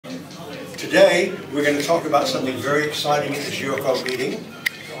Today, we're going to talk about something very exciting at this UFO meeting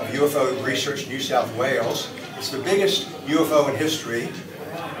of UFO Research New South Wales. It's the biggest UFO in history.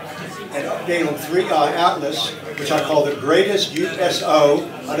 An update on 3i Atlas, which I call the greatest USO,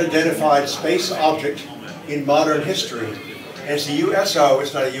 Unidentified Space Object in modern history. And it's a USO,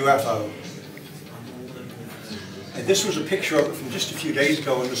 it's not a UFO. And this was a picture of it from just a few days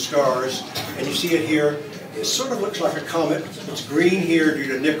ago in the stars, and you see it here. It sort of looks like a comet. It's green here due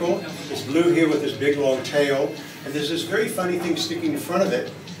to nickel. It's blue here with this big long tail. And there's this very funny thing sticking in front of it,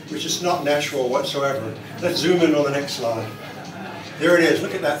 which is not natural whatsoever. Let's zoom in on the next slide. There it is.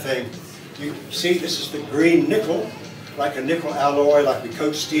 Look at that thing. You see, this is the green nickel, like a nickel alloy, like we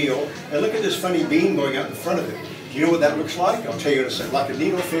coat steel. And look at this funny beam going out in front of it. Do you know what that looks like? I'll tell you in a second. Like a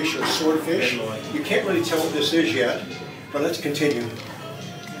needlefish or a swordfish. You can't really tell what this is yet, but let's continue.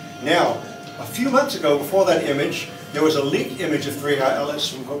 Now, a few months ago, before that image, there was a leaked image of 3i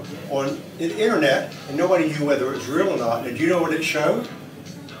Atlas on the internet, and nobody knew whether it was real or not. And do you know what it showed?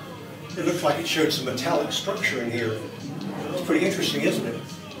 It looked like it showed some metallic structure in here. It's pretty interesting, isn't it?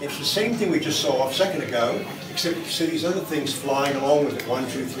 It's the same thing we just saw a second ago, except you see these other things flying along with it,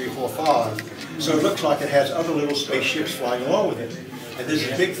 1, 2, 3, 4, 5. So it looks like it has other little spaceships flying along with it. And there's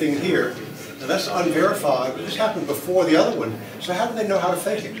a big thing here. Now that's unverified, but this happened before the other one. So how do they know how to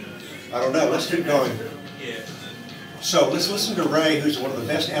fake it? I don't know. Let's keep going. So let's listen to Ray, who's one of the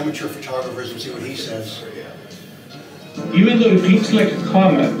best amateur photographers, and see what he says. Even though it looks like a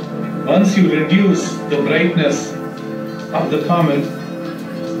comet, once you reduce the brightness of the comet,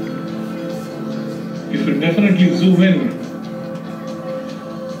 if you definitely zoom in,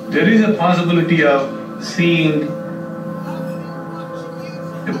 there is a possibility of seeing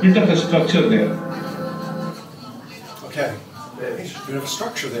a bit of a structure there. Okay. A bit of a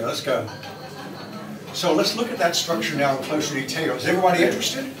structure there. Let's go. So let's look at that structure now in closer detail. Is everybody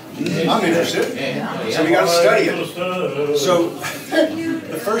interested? I'm interested. So we got to study it. So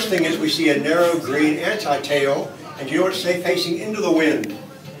the first thing is we see a narrow green anti-tail, and you know what it's facing into the wind.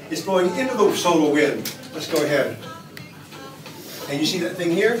 It's blowing into the solar wind. Let's go ahead. And you see that thing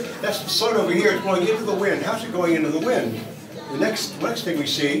here? That's the sun over here. It's blowing into the wind. How's it going into the wind? The next thing we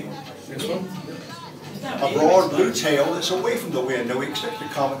see, next one, a broad blue tail that's away from the wind. Now we expect the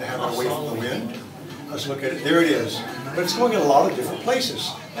comet to have it away from the wind. Let's look at it. There it is. But it's going in a lot of different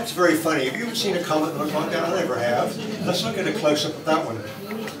places. That's very funny. Have you ever seen a comet that looks like that? I never have. Let's look at a close-up of that one.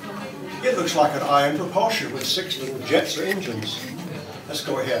 It looks like an ion propulsion with 6 little jets or engines. Let's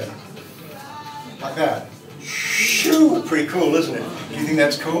go ahead. Like that. Shoo! Pretty cool, isn't it? Do you think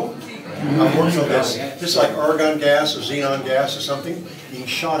that's cool? I've worked on this. This is like argon gas or xenon gas or something being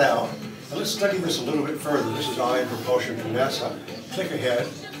shot out. Now let's study this a little bit further. This is ion propulsion from NASA. Click ahead.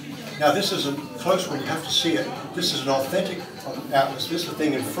 Now this is a close one, you have to see it. This is an authentic Atlas. This is the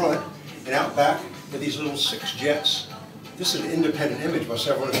thing in front, and out back are these little 6 jets. This is an independent image by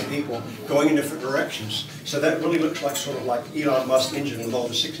several different people going in different directions. So that really looks like sort of like Elon Musk's engine with all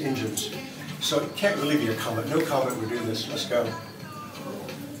the 6 engines. So it can't really be a comet. No comet would do this. Let's go.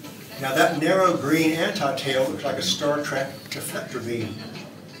 Now that narrow green anti-tail looks like a Star Trek deflector beam.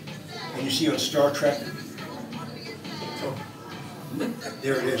 And you see on Star Trek,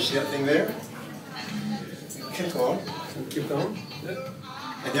 there it is. See that thing there? Keep going. Keep going.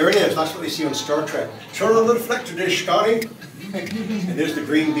 And there it is. That's what they see on Star Trek. Turn on the deflector dish, Scotty. And there's the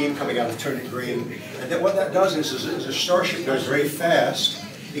green beam coming out. Turn it green. And then what that does is a starship goes very fast.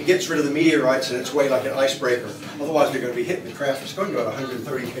 It gets rid of the meteorites in its way like an icebreaker. Otherwise, they're going to be hitting the craft. It's going to go at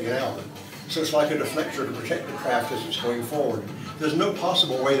 130 km an hour. So it's like a deflector to protect the craft as it's going forward. There's no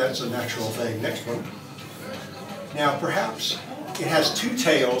possible way that's a natural thing. Next one. Now, perhaps it has 2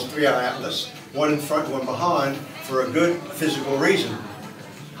 tails, 3i Atlas, one in front, one behind, for a good physical reason.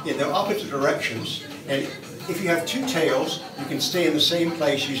 In the opposite directions. And if you have 2 tails, you can stay in the same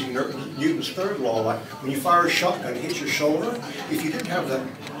place using Newton's third law. Like when you fire a shotgun, it hits your shoulder. If you didn't have the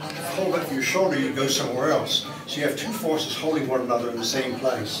hold up for your shoulder, you'd go somewhere else. So you have 2 forces holding one another in the same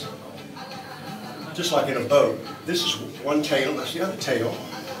place. Just like in a boat. This is one tail, that's the other tail.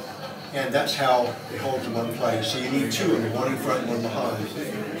 And that's how it holds in one place. So you need 2 of them, one in front and one behind.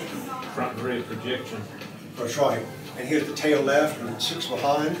 Front and rear projection. That's right. And here's the tail left and 6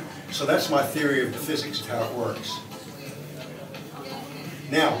 behind. So that's my theory of the physics of how it works.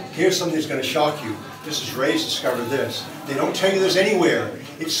 Now, here's something that's going to shock you. This is Ray's discovered this. They don't tell you this anywhere.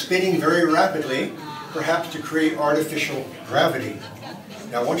 It's spinning very rapidly, perhaps to create artificial gravity.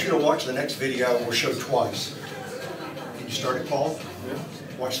 Now I want you to watch the next video. We'll show twice. Can you start it, Paul? Yeah.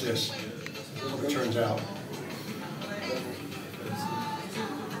 Watch this. How it turns out.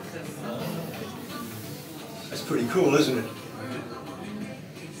 That's pretty cool, isn't it?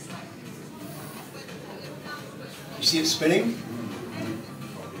 You see it spinning?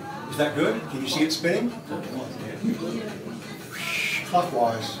 Is that good? Can you see it spinning?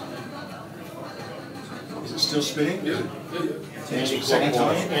 Clockwise. Is it still spinning? Yeah.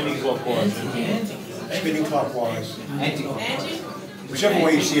 Anti-clockwise. Spinning clockwise. Whichever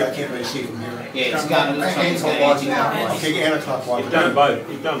way you see, I can't really see from here. Yeah, it's going anti-clockwise now. Okay, anti-clockwise. You've done both.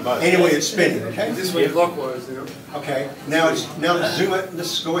 You've done both. Anyway, it's spinning. Okay. This way clockwise now. Okay. Now let's zoom it.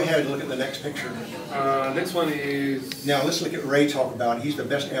 Let's go ahead and look at the next picture. Next one is. Now let's look at Ray talk about it. He's the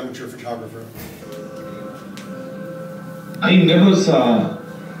best amateur photographer. I never saw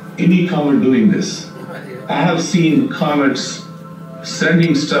any comet doing this. I have seen comets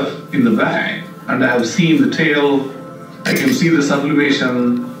sending stuff in the back, and I have seen the tail. I can see the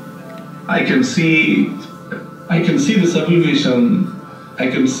sublimation. I can see the sublimation. I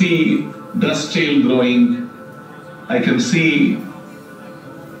can see dust tail growing. I can see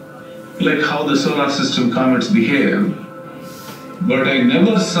like how the solar system comets behave. But I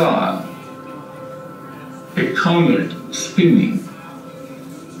never saw a comet spinning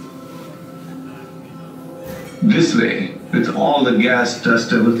this way with all the gas,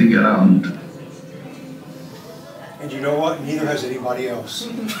 dust, everything around. And you know what? Neither has anybody else.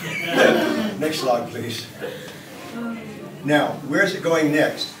 Next slide, please. Now, where is it going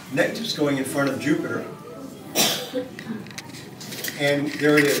next? Next, it's going in front of Jupiter. And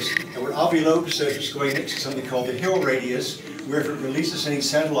there it is. And what Avi says it's going next to something called the Hill radius, where if it releases any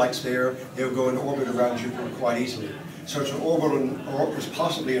satellites there, they'll go in orbit around Jupiter quite easily. So it's an orbital, or it's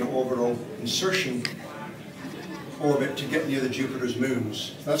possibly an orbital insertion orbit to get near the Jupiter's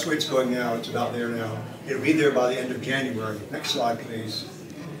moons. That's where it's going now. It's about there now. It'll be there by the end of January. Next slide, please.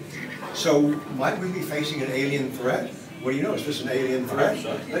 So, might we be facing an alien threat? What do you know? Is this an alien threat?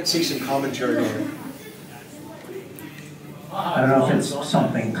 Let's see some commentary on it. I don't know if it's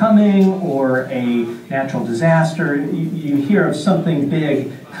something coming or a natural disaster. You hear of something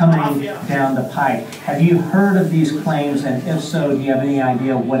big coming down the pike. Have you heard of these claims, and if so, do you have any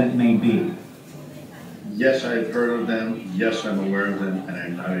idea what it may be? Yes, I've heard of them. Yes, I'm aware of them, and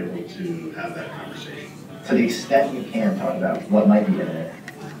I'm not able to have that conversation. To the extent you can talk about what might be in it,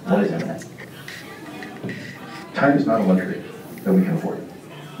 what is in it? Time is not a luxury that we can afford.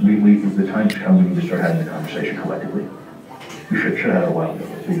 The time to come, we need to start having the conversation collectively. We should have had a while ago.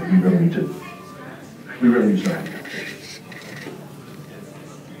 We really need to start having the conversation.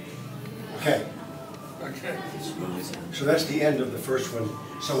 Okay. So that's the end of the first one.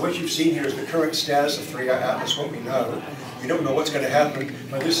 So what you've seen here is the current status of 3i Atlas, what we know. We don't know what's going to happen,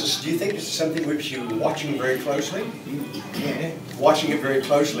 but this is, do you think this is something which you're watching very closely? Yeah. Watching it very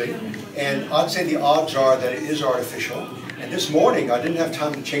closely. And I'd say the odds are that it is artificial. And this morning, I didn't have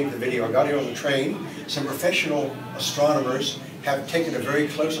time to change the video. I got here on the train. Some professional astronomers have taken a very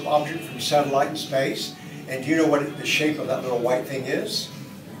close-up object from satellite in space. And do you know what the shape of that little white thing is?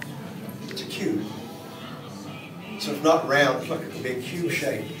 It's a cube. So it's not round, it's like a big cube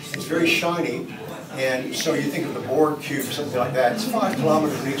shape. It's very shiny, and so you think of the Borg cube or something like that. It's 5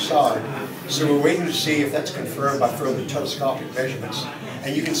 kilometers on each side. So we're waiting to see if that's confirmed by further telescopic measurements.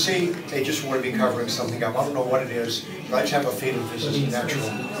 And you can see they just want to be covering something up. I don't know what it is, but I just have a feeling this is natural.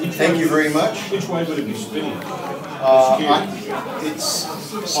 Thank you very much. Which way would it be spinning? It's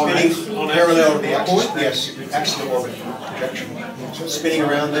spinning parallel to the axis, yes, axial orbit projection. So it's spinning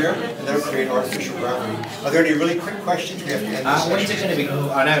around there, and that'll create artificial gravity. Are there any really quick questions? We have to end this when's it going to be?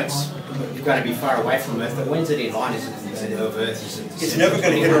 I know it's going to be far away from Earth, but when's it in line? Is it of Earth? It's never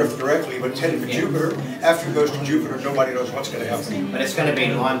going to hit Earth directly, but it's headed for Jupiter. After it goes to Jupiter, nobody knows what's going to happen. But it's going to be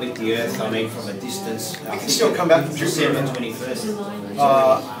in line with the Earth, I mean, from a distance. It can still come back from Jupiter. December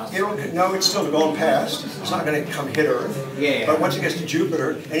 21st. No, it's still gone past. It's not going to come hit Earth. Yeah. But once it gets to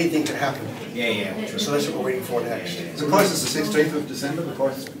Jupiter, anything can happen. Yeah. So that's what we're waiting for next. The closest is the 16th of December, the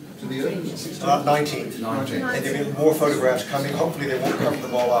closest to the Earth? 19th. And there'll be more photographs coming. Hopefully they won't cover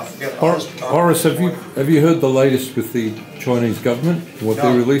them all up. Horace, have you heard the latest with the Chinese government, what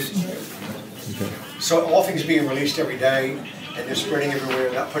they're releasing? Okay. So all things being released every day, and they're spreading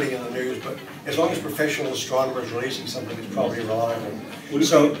everywhere, not putting in the news, but as long as professional astronomers are releasing something, it's probably reliable. Would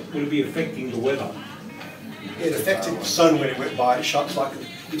it be affecting the weather? It affected the sun when it went by. It shot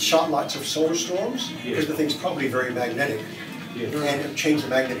lots of solar storms, because the thing's probably very magnetic. Yeah. And it changed the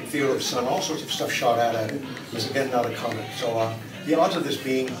magnetic field of the sun. All sorts of stuff shot out at it. It was again not a comet. So the odds of this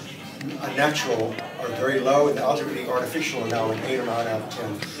being natural are very low, and the odds of it being artificial are now like 8 or 9 out of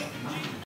 10.